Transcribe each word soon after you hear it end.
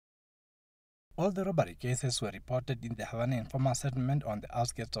All the robbery cases were reported in the Havana informal settlement on the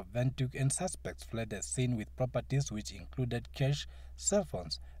outskirts of Windhoek, and suspects fled the scene with properties which included cash, cell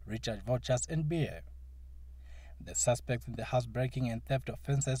phones, recharge vouchers and beer. The suspects in the housebreaking and theft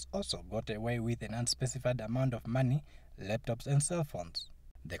offences also got away with an unspecified amount of money, laptops and cell phones.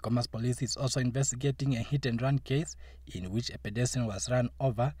 The Commerce Police is also investigating a hit-and-run case in which a pedestrian was run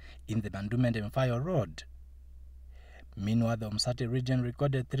over in the Bandume and Mfayo Road. Meanwhile, the Umsati region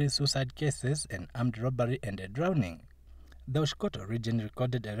recorded 3 suicide cases, an armed robbery and a drowning. The Oshkoto region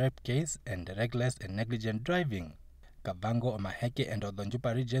recorded a rape case and reckless and negligent driving. Kavango, Omaheke and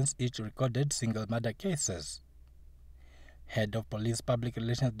Odonjupa regions each recorded single murder cases. Head of Police Public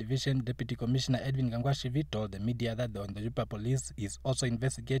Relations Division, Deputy Commissioner Edwin Gangwashivi, told the media that the Odonjupa Police is also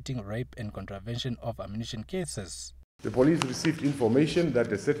investigating rape and contravention of ammunition cases. The police received information that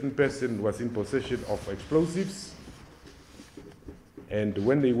a certain person was in possession of explosives, and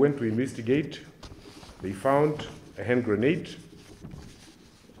when they went to investigate, they found a hand grenade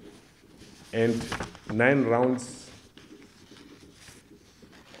and 9 rounds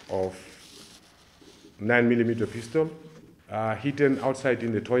of 9mm pistol hidden outside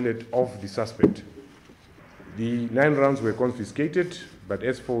in the toilet of the suspect. The 9 rounds were confiscated, but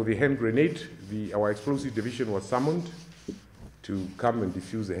as for the hand grenade, our explosive division was summoned to come and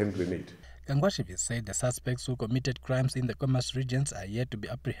defuse the hand grenade. Gangwashivi said the suspects who committed crimes in the Commerce regions are yet to be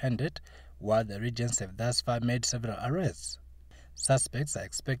apprehended, while the regions have thus far made several arrests. Suspects are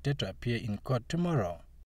expected to appear in court tomorrow.